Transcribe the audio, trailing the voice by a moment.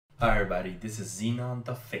Hi everybody, this is Xenon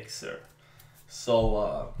the Fixer.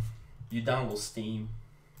 So you download Steam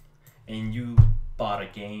and you bought a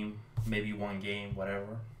game, maybe one game,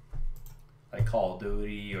 whatever, like Call of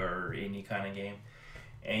Duty or any kind of game,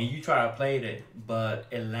 and you try to play it, but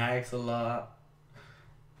it lags a lot,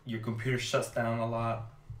 your computer shuts down a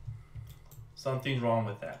lot. Something's wrong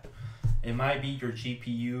with that. It might be your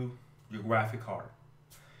GPU, your graphic card.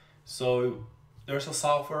 So there's a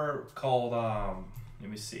software called let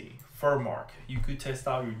me see, FURMARK. You could test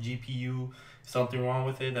out your GPU. Something wrong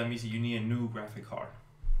with it, that means you need a new graphic card.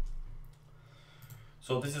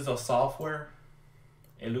 So this is a software.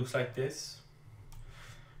 It looks like this.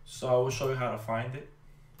 So I will show you how to find it.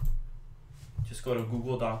 Just go to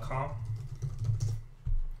google.com.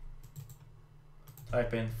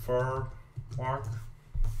 Type in FURMARK.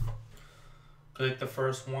 Click the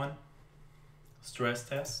first one, stress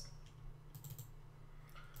test.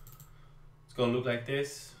 It's gonna look like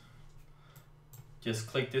this. Just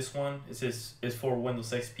click this one. It says it's for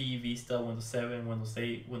Windows XP, Vista, Windows 7, Windows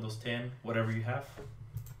 8, Windows 10, whatever you have.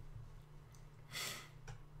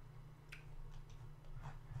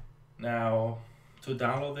 Now, to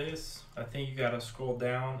download this, I think you gotta scroll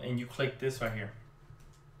down and you click this right here.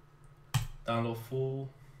 Download full.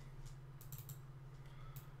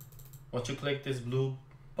 Once you click this blue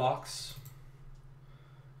box,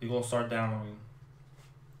 you're gonna start downloading.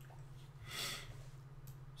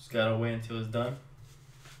 Just gotta wait until it's done.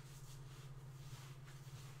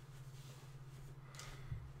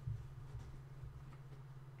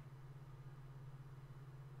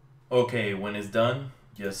 Okay, when it's done,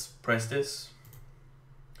 just press this,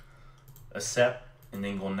 accept, and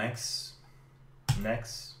then go next,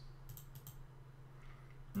 next,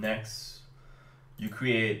 next. You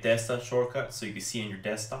create a desktop shortcut so you can see on your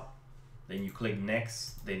desktop. Then you click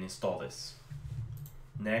next, then install this.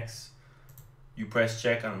 Next, you press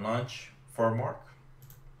check on launch FURMARK.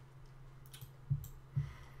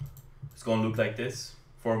 It's gonna look like this.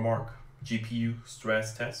 FURMARK GPU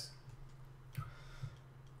stress test.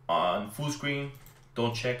 On full screen,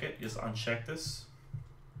 don't check it, just uncheck this.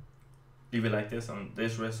 Leave it like this on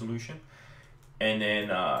this resolution. And then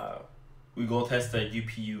we go test the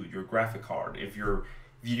GPU, your graphic card, if your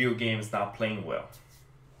video game is not playing well.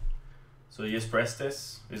 So you just press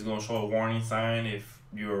this. It's gonna show a warning sign if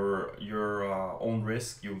your own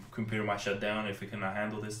risk, your computer might shut down if it cannot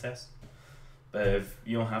handle this test. But if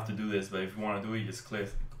you don't have to do this, but if you want to do it, you just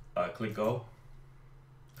click go,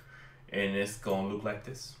 and it's gonna look like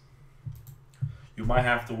this. You might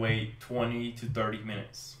have to wait 20 to 30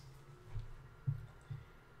 minutes.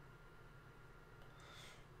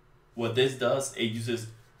 What this does, it uses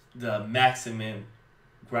the maximum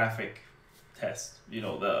graphic test, you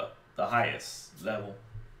know, the highest level.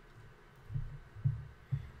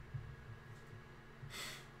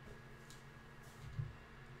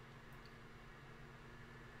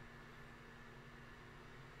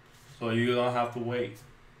 So you don't have to wait.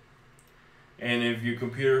 And if your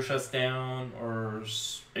computer shuts down or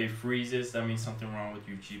it freezes, that means something wrong with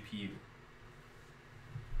your GPU.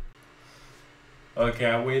 Okay,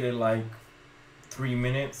 I waited like 3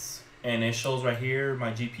 minutes and it shows right here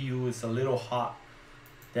my GPU is a little hot.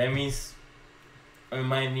 That means I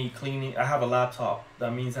might need cleaning. I have a laptop.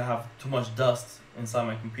 That means I have too much dust inside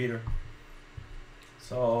my computer.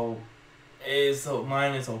 So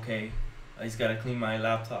mine is okay. I just gotta clean my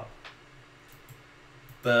laptop.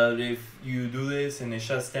 But if you do this and it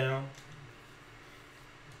shuts down,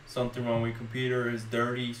 something wrong with your computer, is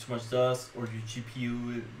dirty, too much dust, or your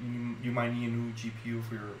GPU, you might need a new GPU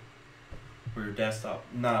for your desktop.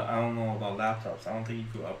 I don't know about laptops. I don't think you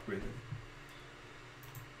could upgrade it.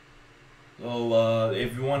 So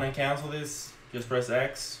if you want to cancel this, just press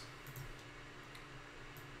X,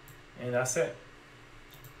 and that's it.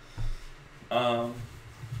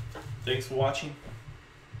 Thanks for watching.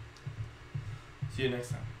 See you next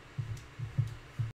time.